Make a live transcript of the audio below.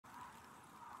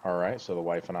Alright, so the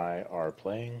wife and I are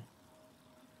playing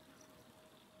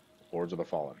Lords of the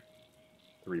Fallen,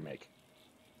 the remake.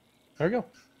 There we go.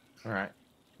 Alright,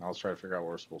 now let's try to figure out what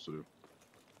we're supposed to do.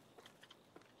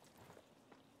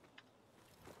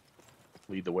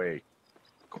 Lead the way,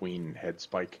 Queen Head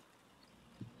Spike.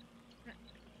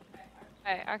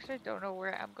 I actually don't know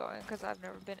where I'm going because I've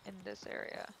never been in this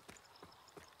area.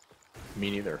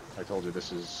 Me neither. I told you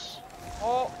this is...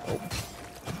 Oh!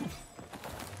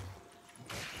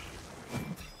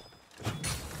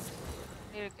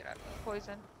 Need to get out of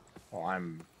poison. Well,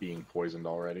 I'm being poisoned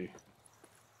already.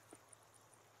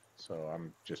 So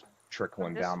I'm just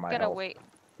trickling down my health. Wait.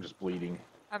 I'm just bleeding.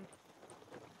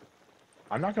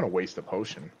 I'm not going to waste a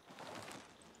potion.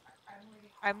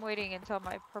 I'm waiting until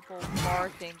my purple bar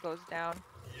thing goes down.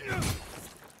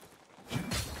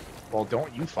 Well,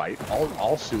 don't you fight.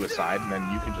 I'll suicide, and then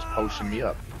you can just potion me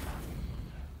up.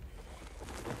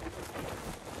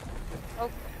 Oh,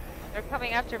 they're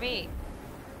coming after me.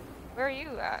 Where are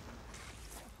you at?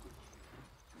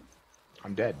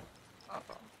 I'm dead.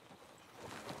 Uh-oh.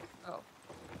 Oh.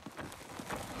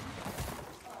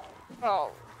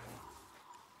 Oh.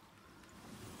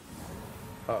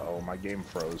 Uh-oh, my game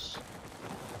froze.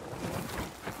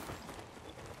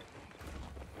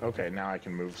 Okay, now I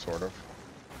can move, sort of.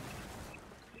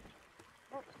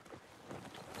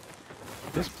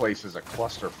 This place is a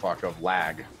clusterfuck of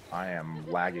lag. I am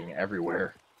lagging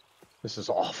everywhere. This is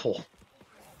awful.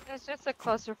 It's just a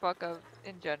clusterfuck of,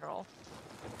 in general.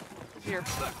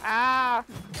 Ah!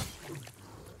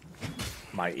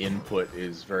 My input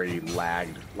is very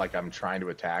lagged, like I'm trying to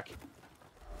attack.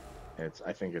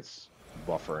 I think it's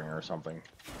buffering or something.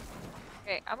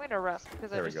 Okay, I'm gonna rest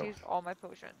because I just used all my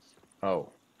potions. Oh,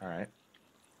 alright.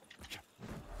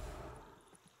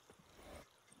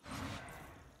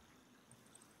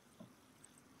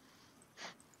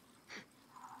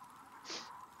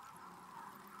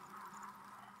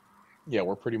 Yeah,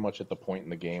 we're pretty much at the point in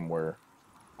the game where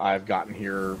I've gotten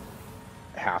here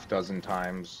half dozen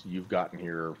times, you've gotten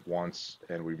here once,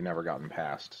 and we've never gotten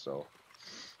past, so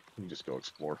we can just go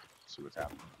explore, see what's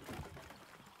happening.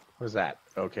 What is that?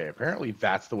 Okay, apparently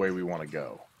that's the way we want to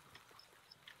go.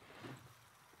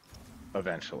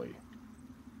 Eventually.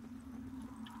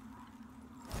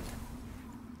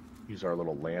 Use our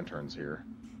little lanterns here.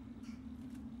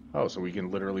 Oh, so we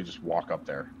can literally just walk up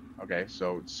there. Okay,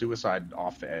 so suicide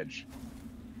off the edge.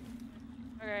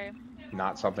 Okay.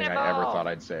 Not something I ever thought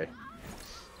I'd say.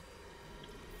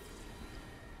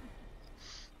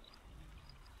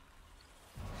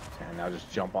 And now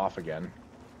just jump off again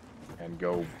and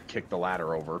go kick the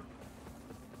ladder over.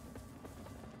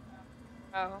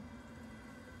 Oh.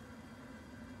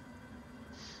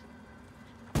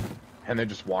 And then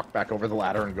just walk back over the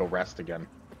ladder and go rest again.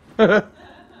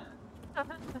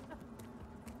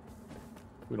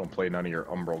 We don't play none of your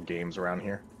Umbral games around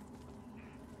here.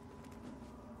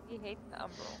 He hates the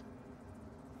Umbral.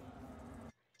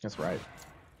 That's right.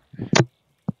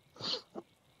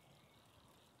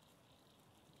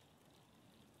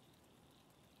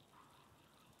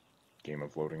 Game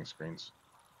of loading screens.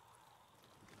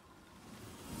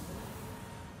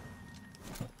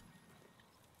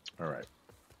 Alright.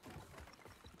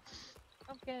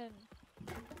 Pumpkin.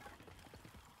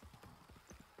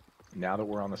 Now that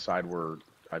we're on the side where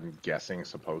I'm guessing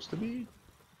supposed to be?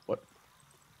 What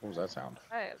was that sound?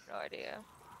 I have no idea.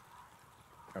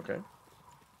 Okay.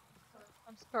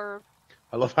 I'm scared.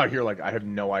 I love how you're like, I have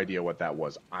no idea what that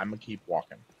was. I'm gonna keep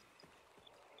walking.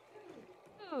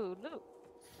 Ooh, loot.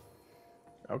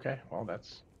 Okay, well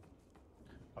that's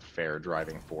a fair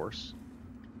driving force.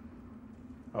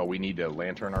 Oh, we need to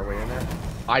lantern our way in there?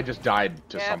 I just died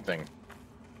to something.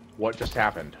 What just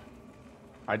happened?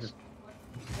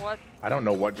 What? I don't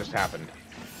know what just happened.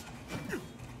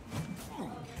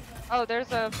 Oh,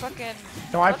 there's a fucking...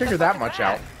 No, I figured that much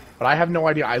out. But I have no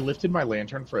idea. I lifted my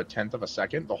lantern for a 1/10 of a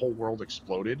second. The whole world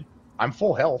exploded. I'm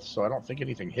full health, so I don't think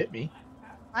anything hit me.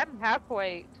 I'm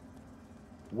halfway.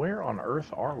 Where on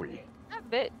earth are we? That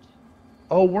bitch.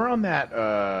 Oh, we're on that,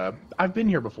 I've been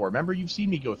here before. Remember, you've seen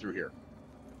me go through here.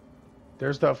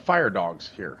 There's the fire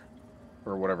dogs here.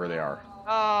 Or whatever they are.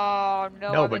 Oh,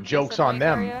 no. No, but joke's on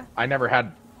them. Area? I never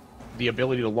had the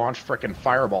ability to launch frickin'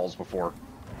 fireballs before.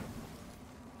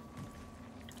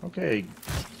 Okay.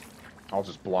 I'll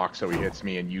just block so he hits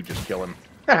me and you just kill him.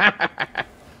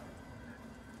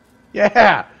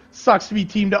 Yeah! Sucks to be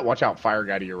teamed up. Watch out, fire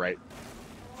guy to your right.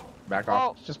 Back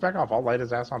off. Oh. Just back off. I'll light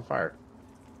his ass on fire.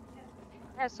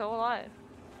 Yeah, so alive.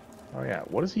 Oh yeah,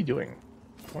 what is he doing?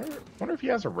 Wonder if he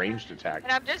has a ranged attack.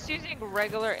 And I'm just using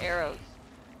regular arrows.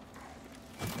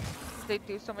 They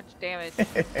do so much damage.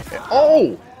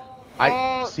 Oh!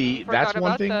 I see. That's forgot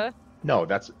one about thing. the... No,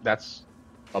 that's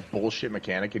a bullshit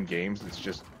mechanic in games. It's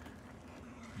just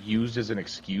used as an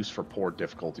excuse for poor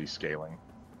difficulty scaling.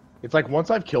 It's like once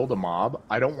I've killed a mob,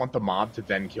 I don't want the mob to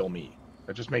then kill me.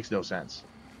 That just makes no sense.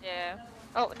 Yeah.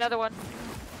 Oh, another one.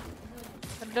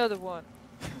 Another one.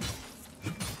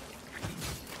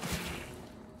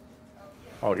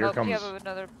 Oh, here We have comes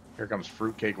another.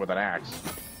 fruitcake with an axe.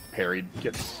 Parried,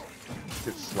 gets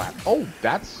slapped. Oh,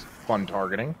 that's fun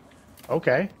targeting.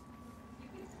 Okay.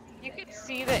 You can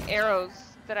see the arrows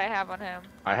that I have on him.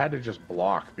 I had to just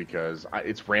block because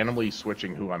it's randomly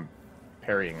switching who I'm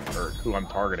parrying or who I'm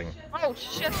targeting. Oh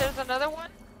shit, there's another one?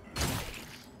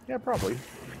 Yeah, probably.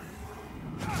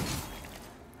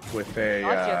 With a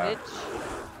Gotcha, bitch.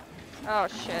 Oh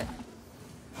shit.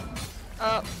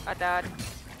 Oh, I died.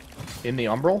 in the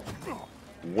umbral.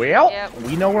 Well, Yep.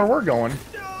 we know where we're going.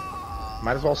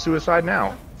 Might as well suicide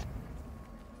now.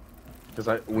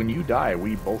 Because when you die,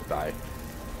 we both die.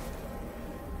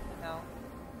 No.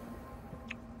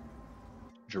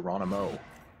 Geronimo.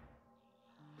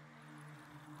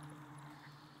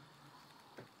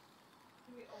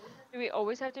 Do we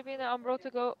always have to be in the umbral to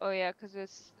go? Oh yeah, because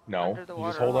it's No, under the you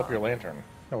water. just hold up huh? your lantern.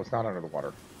 No, it's not under the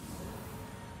water.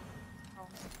 Oh.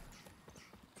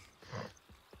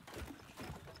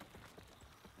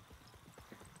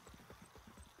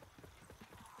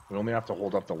 We only have to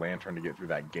hold up the lantern to get through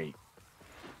that gate.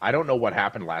 I don't know what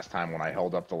happened last time when I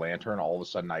held up the lantern. All of a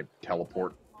sudden, I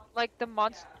teleport. Like the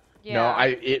monster. Yeah. No,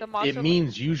 the it monster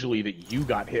means usually that you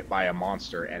got hit by a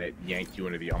monster and it yanked you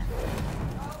into the umbral.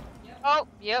 Oh,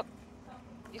 yep.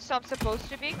 So I'm supposed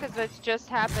to be, because it's just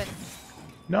happened.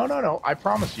 No, no, no. I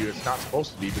promise you, it's not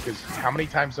supposed to be because how many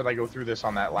times did I go through this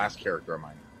on that last character of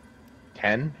mine?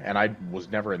 10, and I was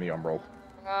never in the umbral.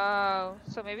 Oh,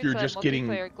 so maybe You're it's just a getting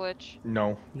multiplayer glitch.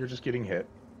 No, you're just getting hit.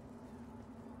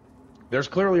 There's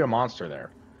clearly a monster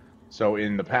there. So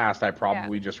in the past, I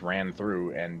probably just ran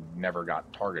through and never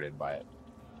got targeted by it.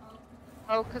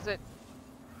 Oh, because it...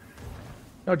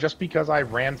 No, just because I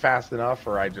ran fast enough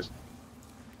or I just...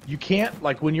 You can't,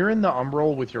 like, when you're in the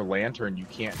umbral with your lantern, you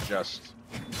can't just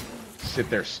sit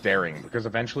there staring because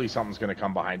eventually something's going to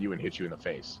come behind you and hit you in the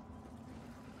face.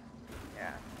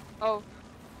 Yeah. Oh,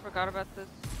 forgot about this.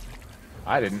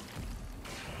 I didn't.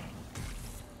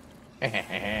 Now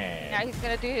he's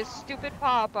gonna do his stupid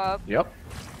pop-up. Yep.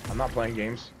 I'm not playing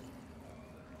games.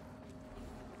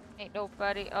 Ain't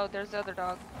nobody... Oh, there's the other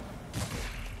dog.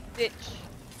 Bitch.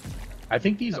 I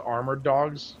think these armored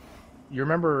dogs, you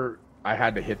remember I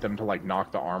had to hit them to like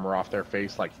knock the armor off their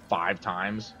face like 5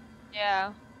 times?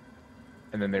 Yeah.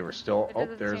 And then they were still... It Oh,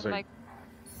 doesn't there's seem a... like...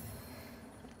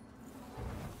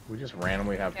 We just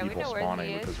randomly have Yeah, we people know where he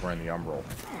spawning is. because we're in the umbral.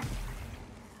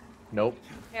 Nope.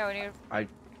 Yeah, we need...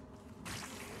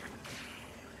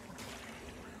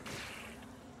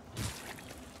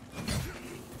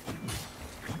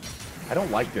 I don't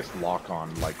like this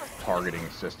lock-on like targeting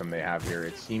system they have here.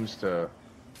 It seems to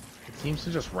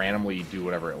just randomly do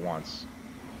whatever it wants.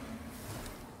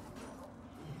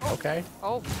 Okay.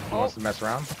 Oh, He wants to mess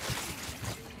around.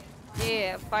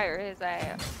 yeah, fire his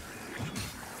ass.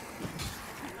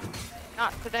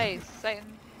 Not today,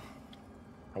 Satan.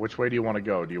 Which way do you want to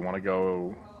go? Do you want to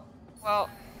go... Well,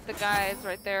 the guy is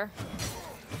right there.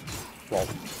 Well,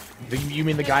 you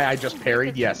mean the guy I just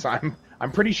parried? Yes, I'm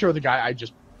pretty sure the guy I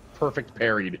just perfect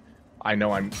parried. I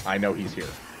know he's here.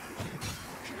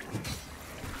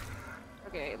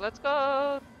 Okay, let's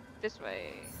go this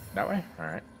way. That way? All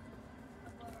right.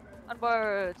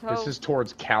 Onwards. This is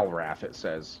towards Calrath, it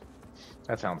says.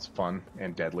 That sounds fun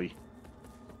and deadly.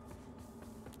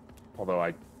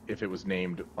 Although if it was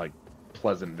named like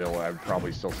Pleasantville, I would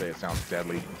probably still say it sounds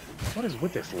deadly. What is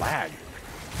with this lag?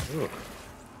 Ugh.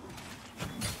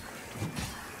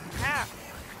 Ah.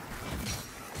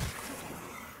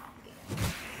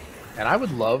 And I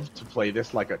would love to play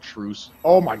this like a true...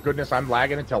 Oh my goodness, I'm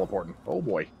lagging and teleporting. Oh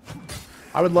boy.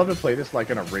 I would love to play this like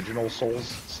an original Souls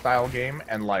style game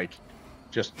and like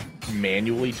just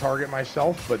manually target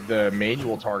myself, but the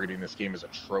manual targeting in this game is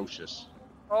atrocious.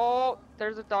 Oh,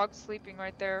 there's a dog sleeping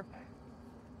right there.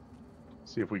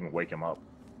 See if we can wake him up.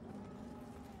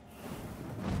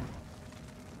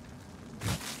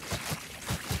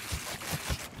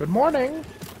 Good morning.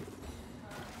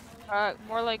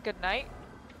 More like good night.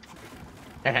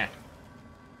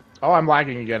 Oh, I'm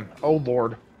lagging again. Oh,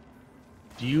 Lord.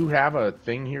 Do you have a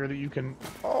thing here that you can...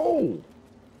 Oh!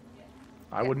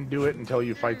 I wouldn't do it until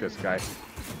you fight this guy.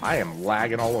 I am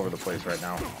lagging all over the place right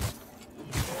now.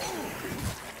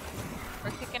 We're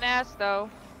kicking ass, though.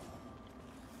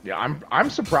 Yeah, I'm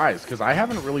surprised, because I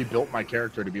haven't really built my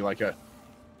character to be like a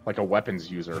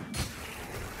weapons user.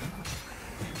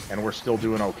 and we're still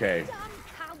doing okay.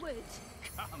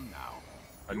 Come now.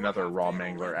 Another raw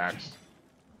mangler axe.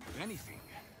 If anything,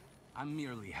 I'm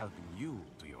merely helping you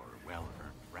to your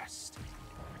well-earned rest,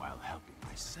 while helping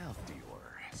myself to your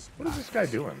What is this guy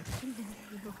doing?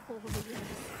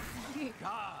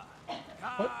 God,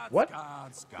 What?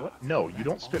 Gods, What? No, you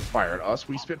don't spitfire at us.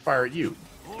 We spitfire at you.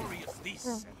 glorious this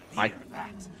and I fear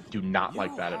that. do not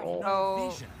like that at all. Oh,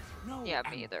 Vision, no yeah,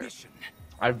 me either. ambition.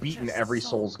 I've beaten every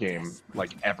Souls game,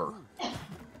 like, ever.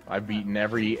 I've beaten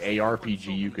every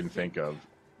ARPG you can think of,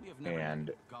 and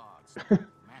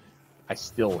I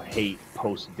still hate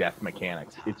post-death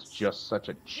mechanics. It's just such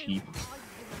a cheap,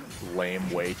 lame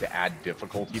way to add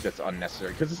difficulty that's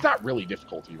unnecessary. Because it's not really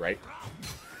difficulty, right?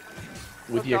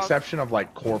 With the exception of,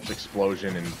 like, corpse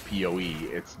explosion and PoE,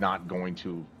 it's not going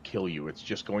to kill you. It's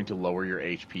just going to lower your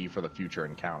HP for the future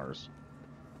encounters.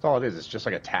 That's all it is. It's just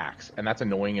like a tax. And that's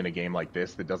annoying in a game like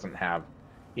this that doesn't have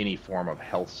any form of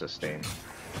health sustain.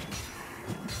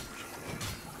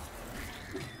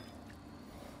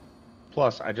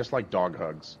 Plus, I just like dog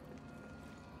hugs.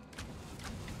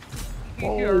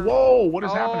 Whoa, whoa, what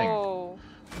is happening?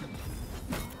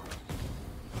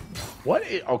 What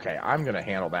is, okay, I'm gonna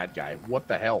handle that guy. What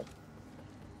the hell?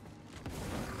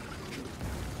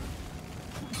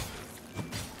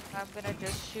 I'm gonna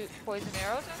just shoot poison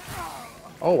arrows at him.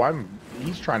 Oh,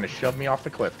 he's trying to shove me off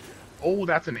the cliff. Oh,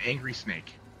 that's an angry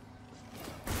snake.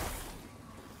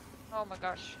 Oh my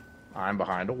gosh. I'm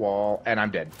behind a wall, and I'm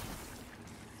dead.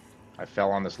 I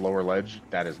fell on this lower ledge.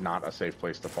 That is not a safe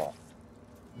place to fall.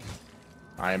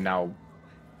 I am now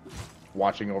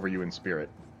watching over you in spirit.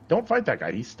 Don't fight that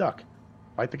guy. He's stuck.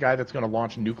 Fight the guy that's going to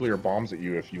launch nuclear bombs at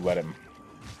you if you let him.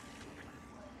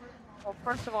 Well,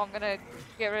 first of all, I'm gonna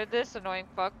get rid of this annoying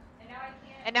fuck.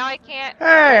 And now I can't.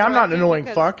 Hey, I'm not an annoying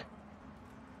fuck.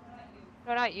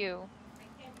 No, not you.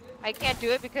 I can't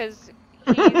do it because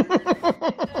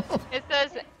it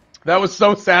says. That was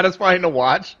so satisfying to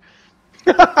watch.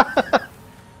 Alright,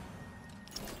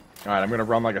 I'm gonna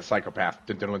run like a psychopath.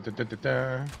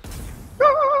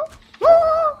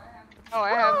 Oh, I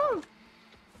have.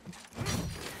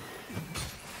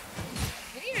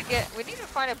 We need to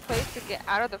find a place to get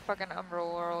out of the fucking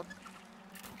Umbral world.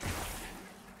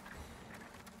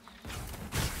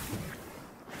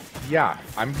 Yeah,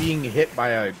 I'm being hit by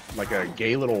a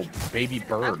gay little baby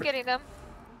bird. I'm getting them.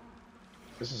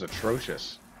 This is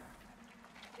atrocious.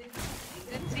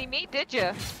 Didn't see me, did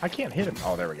you? I can't hit him.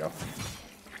 Oh, there we go.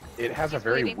 It has a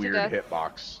very weird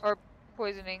hitbox. Or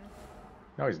poisoning.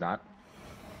 No, he's not.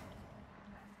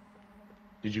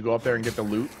 Did you go up there and get the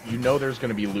loot? You know there's going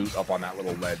to be loot up on that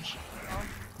little ledge. Oh.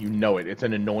 You know it. It's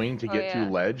an annoying to get yeah.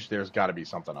 to ledge. There's got to be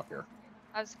something up here.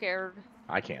 I'm scared.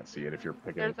 I can't see it if you're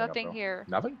picking There's anything nothing up, though. here.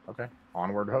 Nothing? Okay.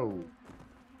 Onward ho.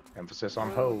 Emphasis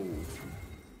on ho.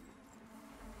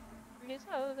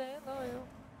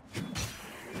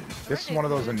 This is one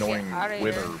of those annoying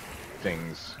wither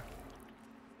things.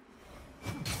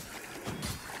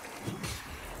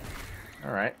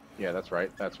 Alright. Yeah, that's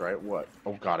right. That's right. What?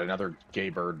 Oh god, another gay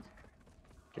bird.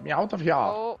 Get me out of here.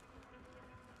 Oh.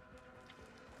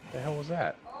 What the hell was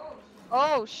that?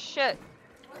 Oh shit.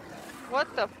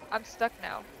 What the? I'm stuck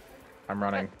now. I'm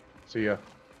running. See ya.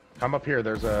 Come up here.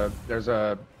 There's a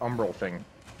umbral thing.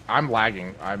 I'm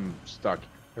lagging. I'm stuck.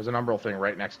 There's an umbral thing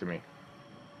right next to me.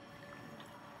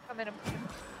 I'm in him.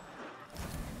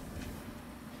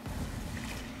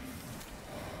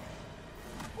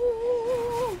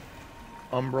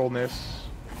 Umbralness.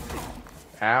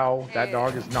 Ow. That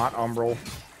dog is not umbral.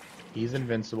 He's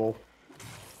invincible.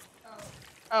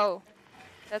 Oh.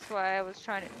 That's why I was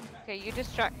trying to... Okay, you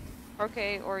distract...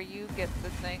 Okay, or you get the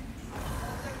thing.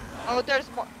 Oh,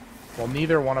 there's more. Well,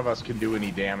 neither one of us can do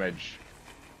any damage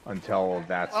until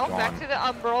that's gone. Well, back to the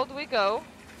Umbral we go.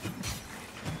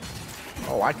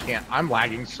 Oh, I can't. I'm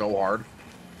lagging so hard.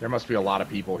 There must be a lot of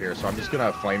people here, so I'm just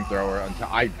gonna flamethrower until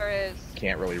I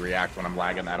can't really react when I'm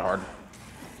lagging that hard.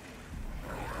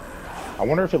 I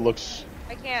wonder if it looks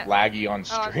laggy on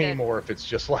stream or if it's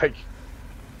just like...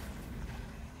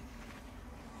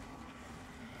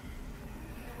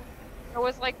 There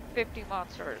was like 50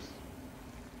 monsters.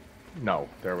 No,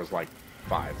 there was like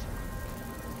 5.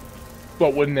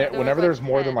 But whenever there's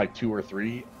more than like 2 or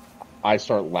 3, I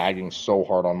start lagging so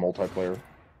hard on multiplayer.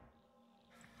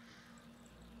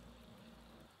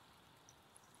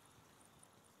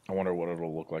 I wonder what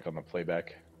it'll look like on the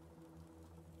playback.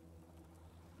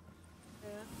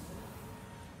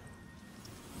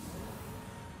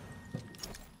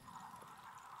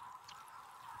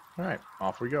 Alright,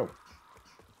 off we go.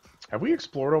 Have we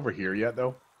explored over here yet,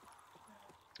 though?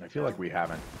 I feel like we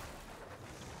haven't.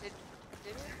 Did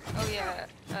we? Oh, yeah.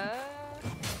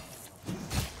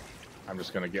 I'm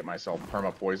just gonna get myself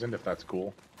perma poisoned if that's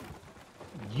cool.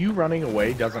 You running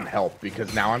away doesn't help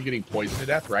because now I'm getting poisoned to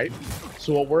death, right?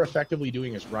 So what we're effectively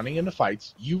doing is running into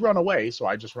fights. You run away, so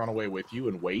I just run away with you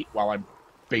and wait while I'm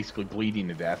basically bleeding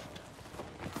to death.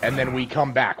 And then we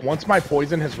come back. Once my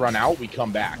poison has run out, we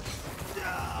come back.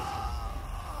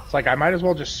 It's like I might as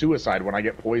well just suicide when I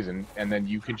get poisoned, and then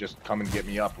you can just come and get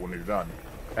me up when you're done.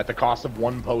 At the cost of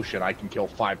 1 potion, I can kill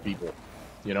 5 people.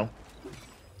 You know?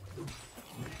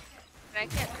 And I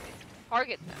can't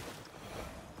target them.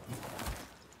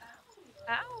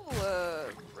 Ow,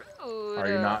 rude.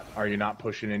 Are you not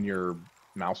pushing in your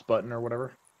mouse button or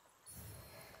whatever?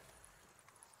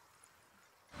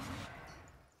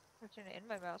 Pushing it in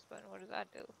my mouse button. What does that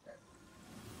do?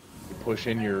 You push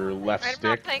in your left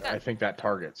stick. I think that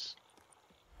targets.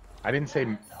 I didn't say.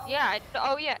 Yeah.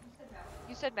 Oh yeah.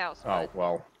 You said mouse. Oh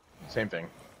well, same thing.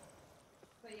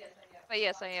 But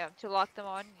yes, I am to lock them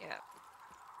on. Yeah.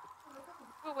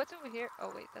 Oh, what's over here?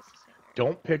 Oh wait, that's the same area.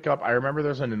 Don't pick up. I remember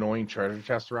there's an annoying treasure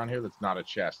chest around here that's not a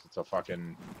chest. It's a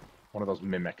fucking one of those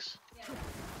mimics.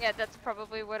 Yeah, that's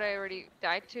probably what I already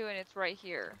died to, and it's right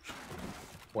here.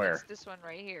 Where? It's this one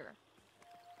right here.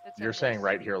 You're saying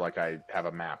right here like I have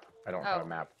a map. I don't have a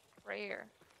map. Right here.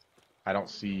 I don't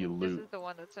see loot. This is the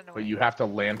one that's annoying. But you have to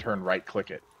lantern right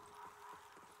click it.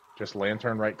 Just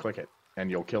lantern right click it, and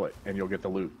you'll kill it, and you'll get the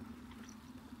loot.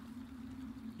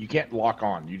 You can't lock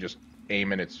on. You just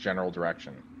aim in its general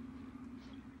direction.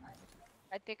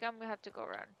 I think I'm gonna have to go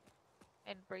around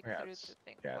and break through the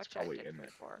thing. Yeah, it's probably in there.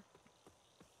 Before.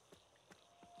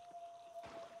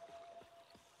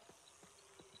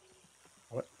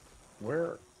 What?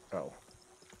 Where? Oh.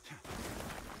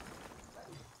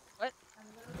 What?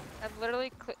 I'm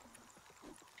literally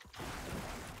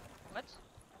What?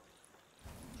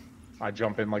 I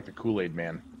jump in like the Kool-Aid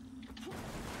man.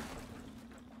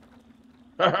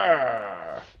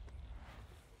 There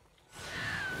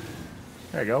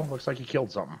you go. Looks like you killed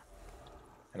something.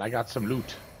 And I got some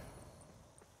loot.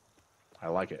 I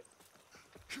like it.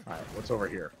 Alright, what's over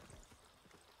here?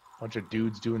 Bunch of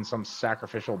dudes doing some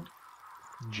sacrificial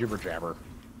jibber jabber.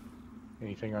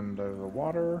 Anything under the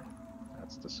water?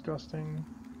 That's disgusting.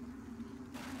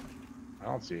 I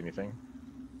don't see anything.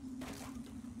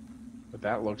 But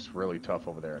that looks really tough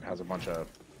over there. It has a bunch of...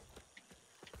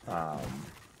 what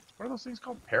are those things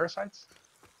called? Parasites?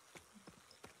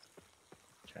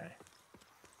 Okay.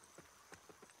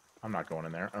 I'm not going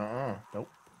in there. Nope.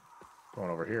 Going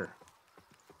over here.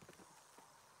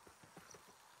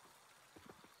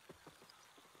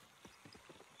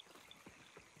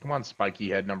 Come on, spiky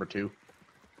head number 2.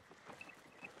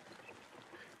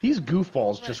 These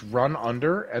goofballs just run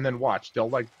under and then watch. They'll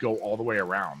like go all the way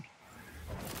around.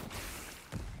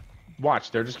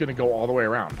 Watch, they're just gonna go all the way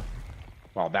around.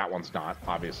 Well, that one's not,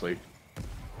 obviously.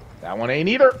 That one ain't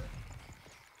either.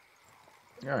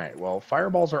 Alright, well,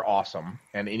 fireballs are awesome,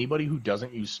 and anybody who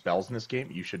doesn't use spells in this game,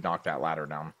 you should knock that ladder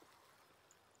down.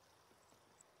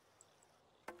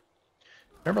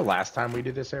 Remember last time we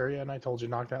did this area and I told you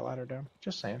to knock that ladder down?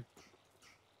 Just saying.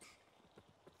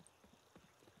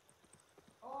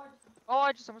 Oh,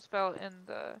 I just almost fell in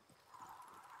the...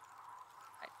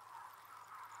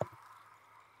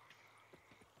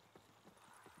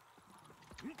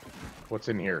 What's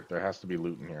in here? There has to be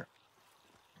loot in here.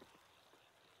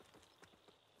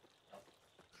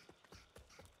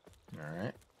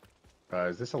 Alright.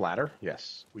 Is this a ladder?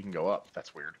 Yes. We can go up.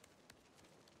 That's weird.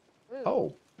 Ooh.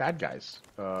 Oh, bad guys.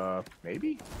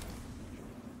 Maybe?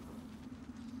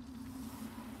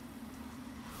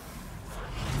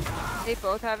 They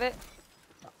both have it?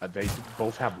 They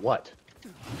both have what?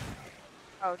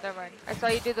 Oh, never mind. I saw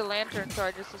you do the lantern, so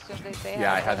I just assumed they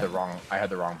Yeah, had I had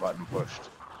the wrong button pushed.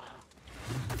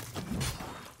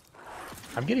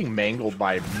 I'm getting mangled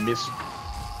by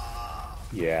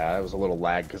Yeah, that was a little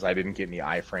lag because I didn't get any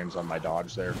iframes on my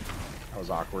dodge there. That was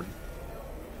awkward.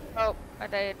 Oh, I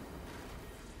died.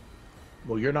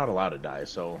 Well, you're not allowed to die,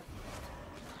 so...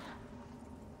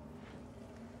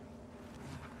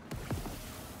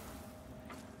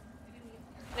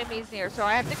 Enemies near, so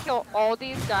I have to kill all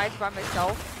these guys by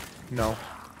myself? No.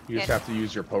 You just have to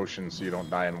use your potion so you don't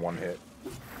die in one hit.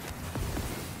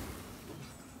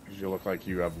 Because you look like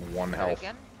you have 1 health.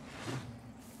 Again?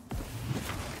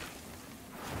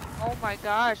 Oh my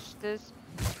gosh, this...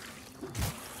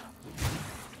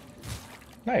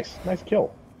 Nice. Nice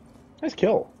kill. Nice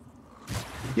kill.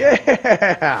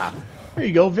 Yeah! There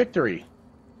you go, victory.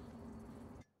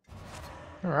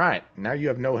 Alright, now you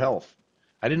have no health.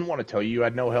 I didn't want to tell you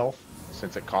had no health,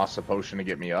 since it costs a potion to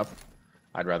get me up.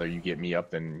 I'd rather you get me up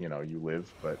than, you know, you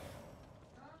live, but...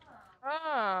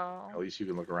 Oh. At least you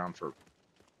can look around for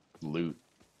loot.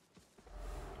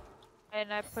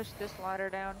 And I pushed this ladder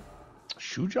down.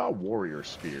 Shuja Warrior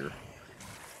Spear.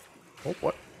 Oh,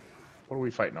 what? What are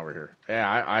we fighting over here?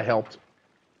 Yeah, I helped.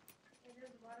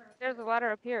 There's a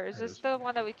ladder up here. Is this the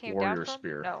one that we came down Warrior from?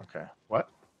 Spear. No. Okay. What?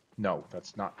 No,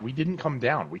 that's not. We didn't come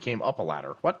down. We came up a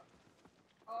ladder. What?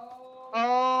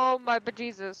 Oh my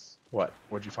bejesus. What?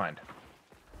 What'd you find?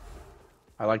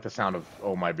 I like the sound of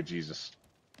oh my bejesus.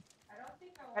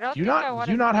 I don't Do you think I not? want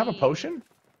Do you to not have a be... potion?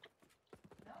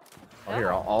 Oh,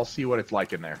 here, No. I'll see what it's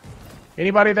like in there.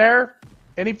 Anybody there?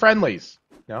 Any friendlies?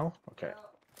 No? Okay.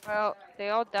 Well, they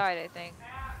all died, I think.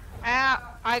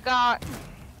 Ah, I got...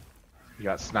 You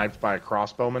got sniped by a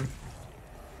crossbowman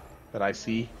that I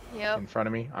see Yep. in front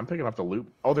of me. I'm picking up the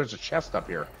loot. Oh, there's a chest up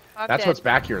here. I'm That's dead. what's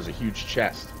back here is a huge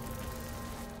chest.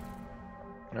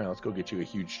 All right, let's go get you a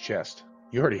huge chest.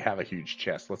 You already have a huge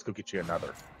chest. Let's go get you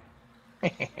another.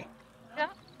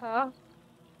 Yeah.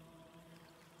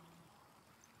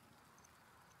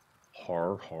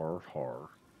 Har, har, har.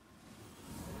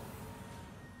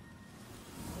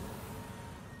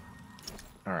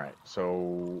 All right,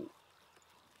 so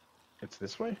it's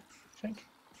this way, I think.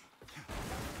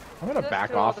 I'm gonna Let's back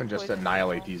do all off the and just poison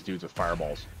annihilate now. these dudes with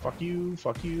fireballs. Fuck you,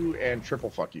 and triple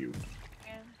fuck you.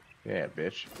 Yeah,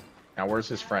 bitch. Now where's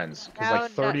his friends? Because Now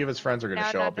like 30 no- of his friends are gonna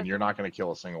now show none up, and of you're not gonna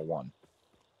kill a single one.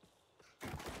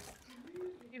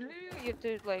 You have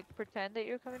to, like, pretend that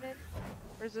you're coming in?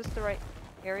 Or is this the right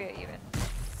area, even?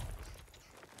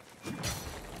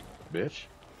 Bitch.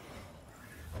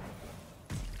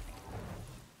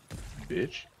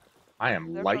 Bitch. I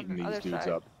am They're from lighting the these other dudes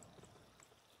side.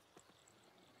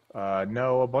 up.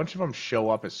 No, a bunch of them show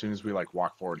up as soon as we, like,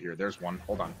 walk forward here. There's one.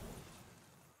 Hold on.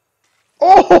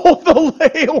 Oh, the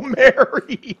Hail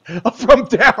Mary from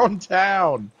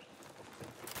downtown.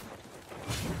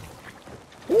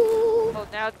 Ooh. Oh,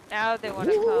 now they want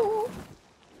to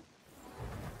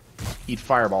come. Eat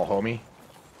fireball, homie.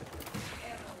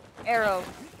 Arrow.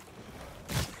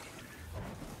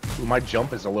 Ooh, my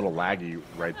jump is a little laggy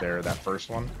right there, that first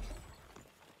one.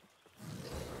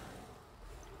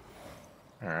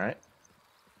 Alright.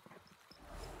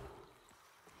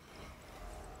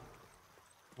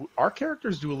 Our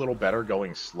characters do a little better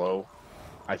going slow.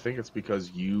 I think it's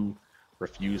because you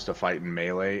refuse to fight in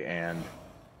melee and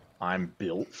I'm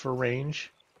built for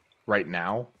range right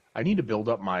now. I need to build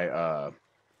up my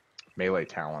melee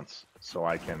talents so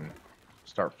I can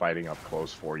start fighting up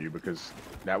close for you, because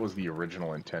that was the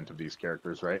original intent of these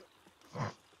characters, right?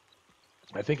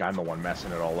 I think I'm the one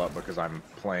messing it all up because I'm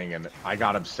playing and I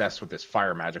got obsessed with this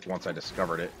fire magic once I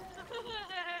discovered it.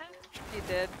 You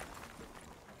did.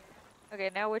 Okay,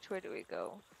 now which way do we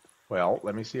go? Well,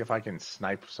 let me see if I can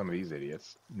snipe some of these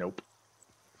idiots. Nope.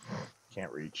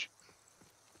 Can't reach.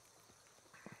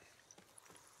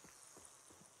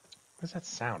 What does that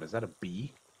sound? Is that a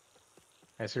bee?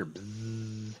 I just hear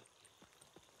bzzz.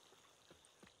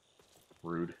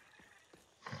 Rude.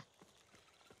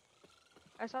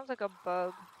 That sounds like a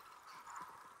bug.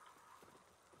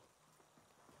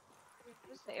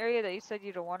 This is the area that you said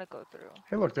you don't want to go through.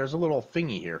 Hey, look, there's a little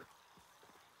thingy here.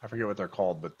 I forget what they're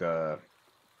called, but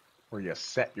where you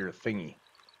set your thingy.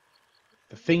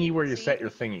 The thingy where you set your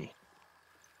thingy.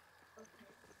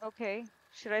 Okay,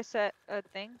 should I set a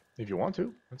thing? If you want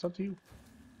to, it's up to you.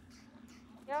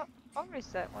 Yep, I'll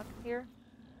reset one here.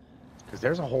 Because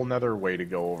there's a whole nother way to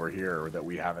go over here that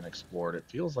we haven't explored. It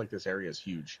feels like this area is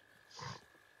huge.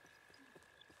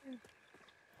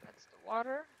 That's the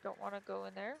water. Don't want to go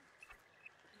in there.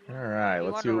 Alright, You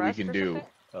let's want see to what we rest can or do.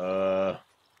 something?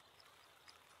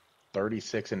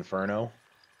 36 Inferno.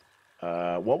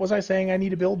 What was I saying I need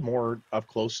to build? More up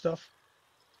close stuff?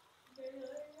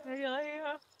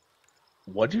 Yeah.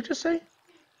 What'd you just say?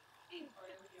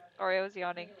 Sorry, I was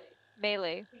yawning.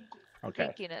 Melee.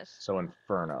 Okay, Tankiness. so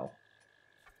Inferno.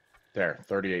 There,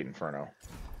 38 Inferno.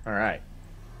 Alright.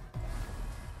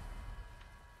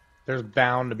 There's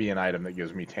bound to be an item that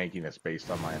gives me tankiness based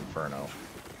on my Inferno.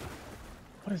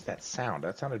 What is that sound?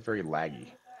 That sounded very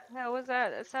laggy. How was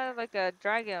that? It sounded like a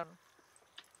dragon.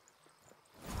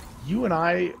 You and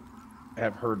I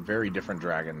have heard very different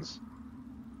dragons.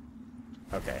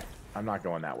 Okay, I'm not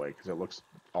going that way because it looks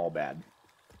all bad.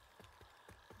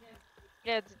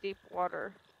 Yeah, it's deep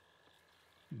water.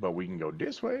 But we can go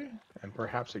this way, and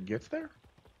perhaps it gets there?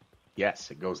 Yes,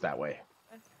 it goes that way.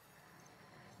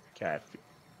 Okay,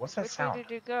 what's that Which sound? way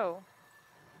did you go?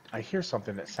 I hear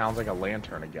something that sounds like a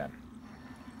lantern again.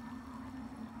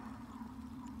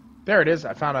 There it is.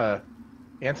 I found a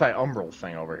anti-umbral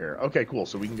thing over here. Okay, cool.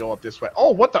 So we can go up this way.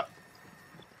 Oh, what the?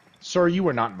 Sir, you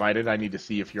were not invited. I need to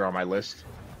see if you're on my list.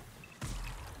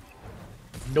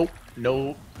 Nope.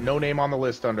 No name on the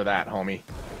list under that, homie.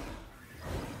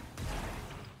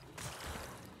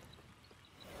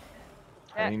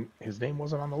 I mean, his name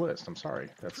wasn't on the list. I'm sorry.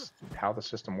 That's how the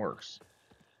system works.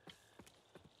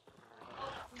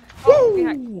 Oh,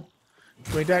 behind. Woo!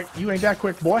 You ain't that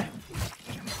quick, boy.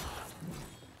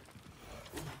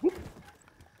 Whoop.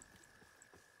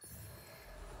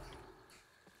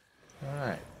 All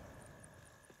right.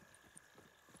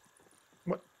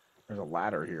 What? There's a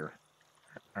ladder here.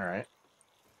 All right.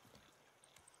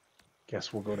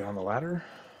 Guess we'll go down the ladder.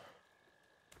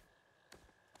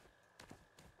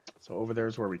 So over there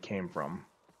is where we came from.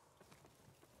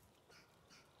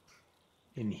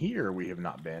 In here we have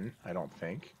not been, I don't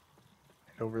think.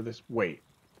 And over this... Wait.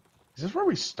 Is this where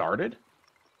we started?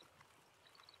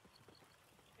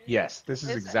 Yes, this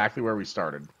is exactly where we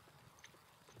started.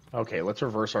 Okay, let's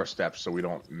reverse our steps so we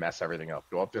don't mess everything up.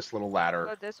 Go up this little ladder.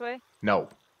 Go this way? No.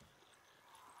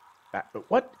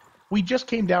 What? We just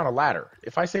came down a ladder.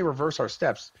 If I say reverse our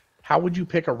steps, how would you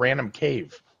pick a random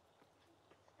cave?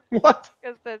 What?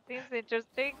 Because that seems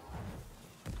interesting.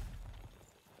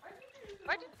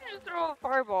 Why did you just throw a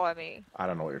fireball at me? I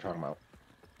don't know what you're talking about.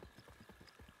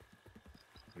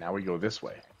 Now we go this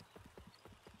way.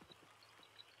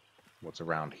 What's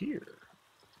around here?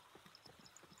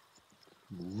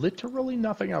 Literally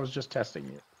nothing. I was just testing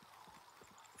you.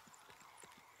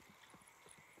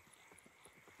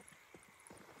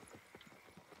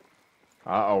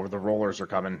 Uh-oh, the rollers are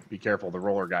coming. Be careful, the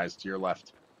roller guys to your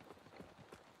left.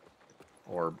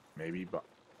 Or maybe, but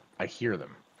I hear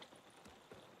them.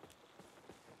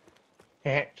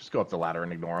 Just go up the ladder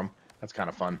and ignore them. That's kind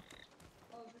of fun.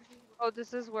 Oh,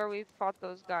 this is where we fought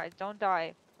those guys. Don't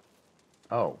die.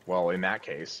 Oh, well, in that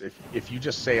case, if you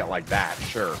just say it like that,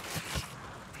 sure.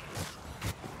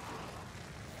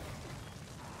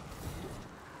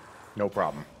 No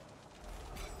problem.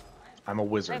 I'm a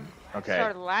wizard. Okay.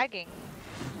 Started lagging.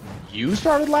 You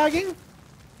started lagging?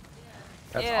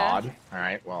 That's Yeah. odd. All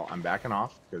right, well, I'm backing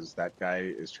off because that guy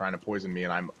is trying to poison me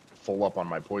and I'm full up on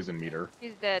my poison meter.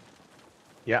 He's dead.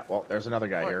 Yeah, well, there's another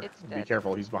guy Or here. it's Be dead.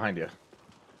 careful, he's behind you.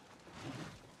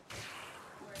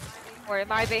 Or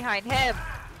am I behind him?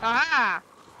 Aha!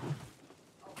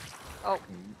 Oh.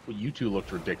 Well, you two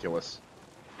looked ridiculous.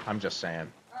 I'm just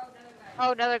saying.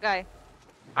 Oh, another guy.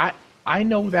 I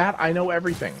know that. I know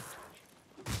everything.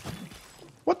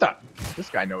 What the? This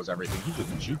guy knows everything. He just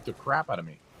juked the crap out of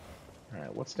me. All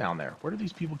right, what's down there? Where do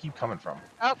these people keep coming from?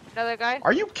 Oh, another guy.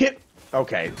 Are you kidding?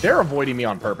 Okay, they're avoiding me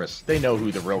on purpose. They know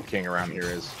who the real king around here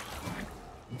is.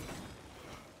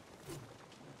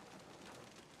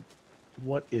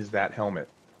 What is that helmet?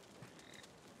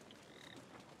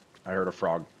 I heard a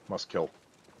frog. Must kill.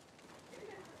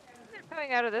 They're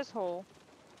coming out of this hole.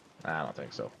 I don't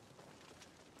think so. All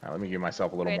right, let me give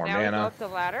myself a little Okay, more now we go mana. up the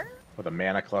ladder. With a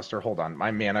mana cluster. Hold on. My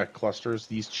mana clusters,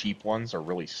 these cheap ones, are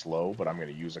really slow, but I'm going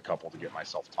to use a couple to get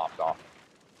myself topped off.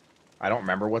 I don't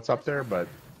remember what's up there, but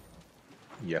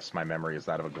yes, my memory is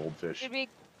that of a goldfish. Did we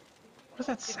What does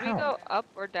that did sound? we go up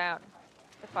or down?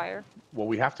 The fire. Well,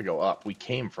 we have to go up. We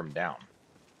came from down.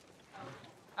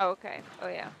 Oh, okay. Oh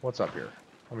yeah. What's up here?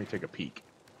 Let me take a peek.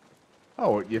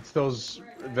 Oh, it's the This is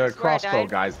where I crossbow died.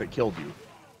 guys that killed you.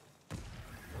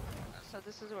 So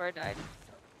this is where I died.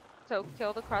 So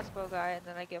kill the crossbow guy and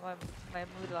then I get my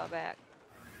moolah back.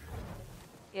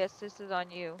 Yes, this is on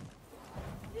you.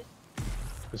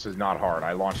 This is not hard.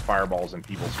 I launched fireballs in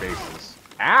people's faces.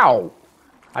 Ow!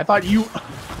 I thought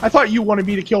you wanted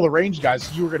me to kill the range guys,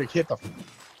 so you were gonna hit the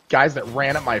guys that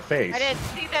ran at my face. I didn't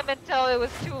see them until it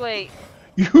was too late.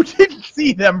 You didn't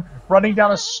see them running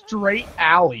down a straight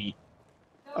alley.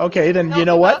 Okay, then No, you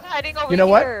know I what? was hiding over You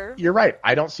know here. what? You're right.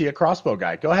 I don't see a crossbow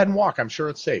guy. Go ahead and walk. I'm sure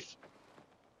it's safe.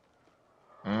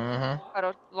 Mm-hmm.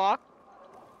 Auto lock.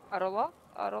 Auto lock.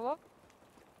 Auto lock.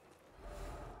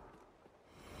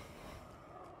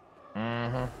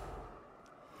 Mm-hmm.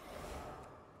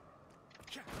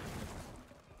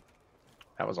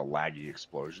 That was a laggy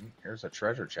explosion. Here's a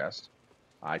treasure chest.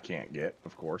 I can't get,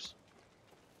 of course.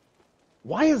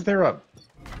 Why is there a...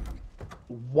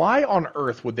 Why on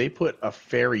earth would they put a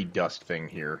fairy dust thing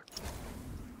here?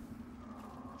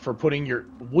 For putting your...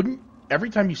 Wouldn't... Every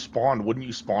time you spawn, wouldn't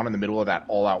you spawn in the middle of that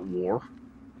all-out war?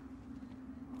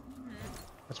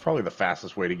 That's probably the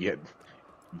fastest way to get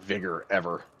vigor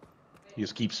ever. You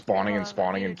just keep spawning and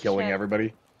spawning and killing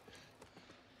everybody.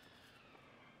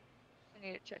 I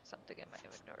need to check something in my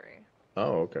inventory.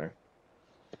 Oh, okay.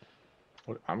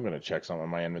 I'm going to check something in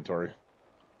my inventory.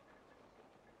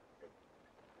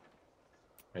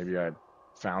 Maybe I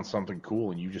found something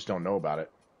cool and you just don't know about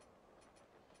it.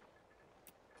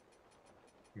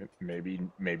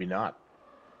 Maybe not.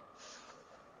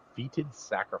 Feated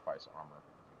sacrifice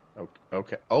armor.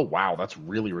 Okay. Oh, wow. That's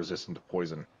really resistant to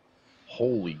poison.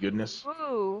 Holy goodness.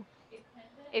 Ooh.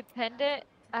 A pendant.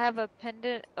 I have a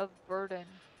pendant of burden.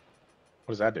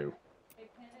 What does that do?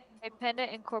 A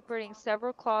pendant incorporating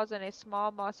several claws and a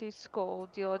small mossy skull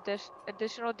deal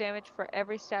additional damage for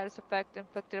every status effect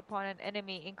inflicted upon an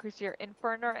enemy. Increase your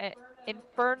inferno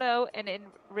and in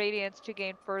radiance to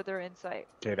gain further insight.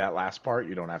 Okay, that last part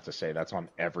you don't have to say. That's on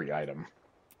every item.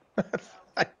 That's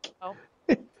like- Oh.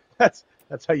 that's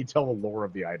how you tell the lore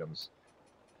of the items.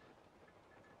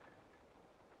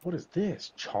 What is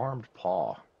this? Charmed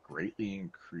paw greatly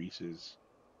increases.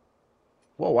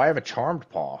 Whoa, I have a charmed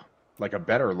paw, like a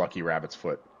better lucky rabbit's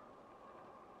foot.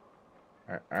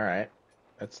 All right,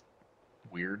 that's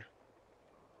weird.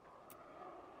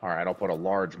 All right, I'll put a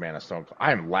large mana stone.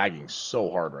 I am lagging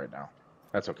so hard right now.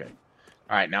 That's okay.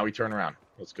 All right, now we turn around.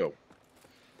 Let's go.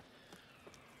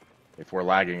 If we're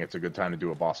lagging, it's a good time to do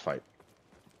a boss fight.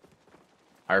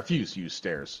 I refuse to use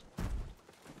stairs.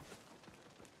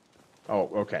 Oh,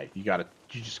 okay. You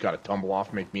just gotta tumble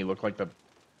off, make me look like the.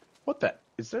 What the?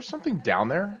 Is there something down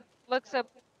there?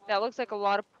 That looks like a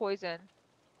lot of poison.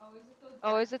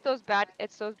 Oh, is it those bad?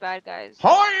 It's those bad guys.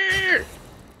 Hi!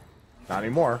 Not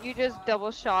anymore. You just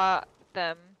double shot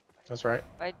them. That's right.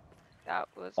 That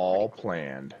was All pretty cool.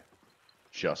 planned.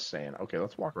 Just saying. Okay,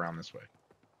 let's walk around this way.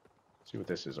 See what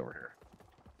this is over here.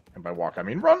 And by walk, I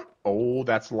mean run. Oh,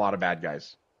 that's a lot of bad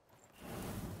guys.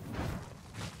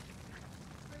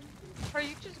 Are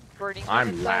you just burning?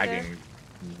 I'm lagging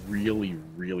really,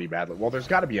 really badly. Well, there's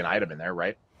got to be an item in there,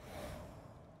 right?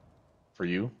 For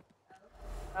you?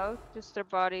 Oh, just their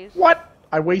bodies. What?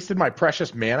 I wasted my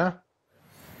precious mana?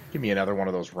 Give me another one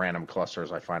of those random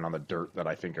clusters I find on the dirt that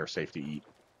I think are safe to eat.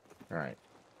 Alright.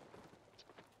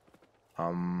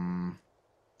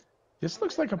 This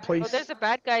looks like a place... Oh, there's a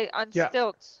bad guy on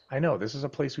stilts. I know. This is a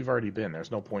place we've already been.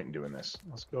 There's no point in doing this.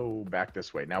 Let's go back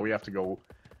this way. Now we have to go...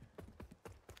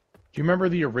 Do you remember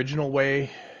the original way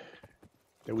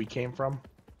that we came from?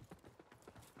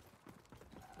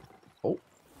 Oh.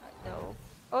 No.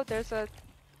 Oh, there's a...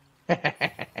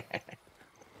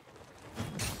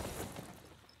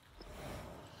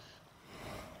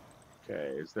 Okay,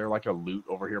 is there like a loot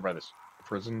over here by this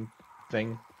prison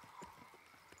thing?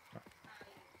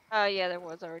 Yeah, there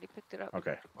was. I already picked it up.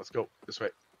 Okay, let's go this way.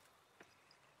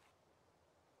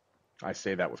 I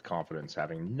say that with confidence,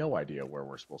 having no idea where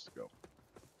we're supposed to go.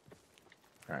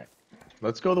 Alright,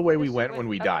 let's go the way we went when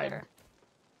we died. There.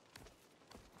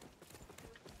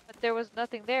 But there was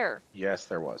nothing there. Yes,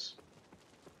 there was.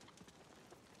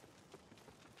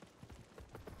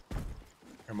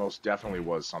 There most definitely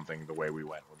was something the way we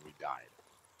went when we died.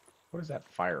 What is that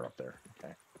fire up there?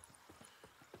 Okay.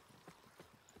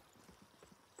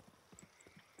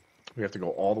 We have to go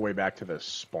all the way back to the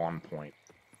spawn point,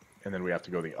 and then we have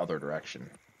to go the other direction.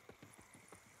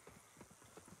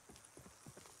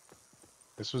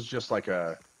 This was just like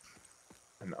an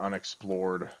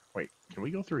unexplored... Wait, can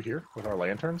we go through here with our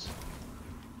lanterns?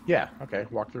 Yeah, okay,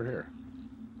 walk through here.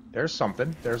 There's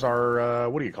something. There's our,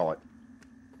 what do you call it?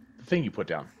 The thing you put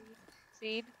down.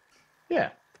 Seed? Yeah.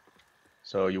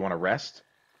 So you want to rest?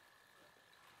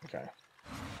 Okay.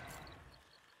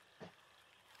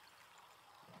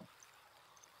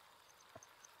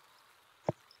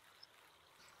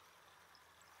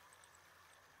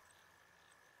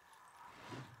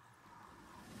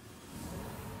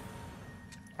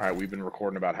 All right, we've been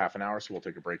recording about half an hour, so we'll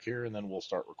take a break here, and then we'll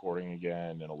start recording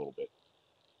again in a little bit.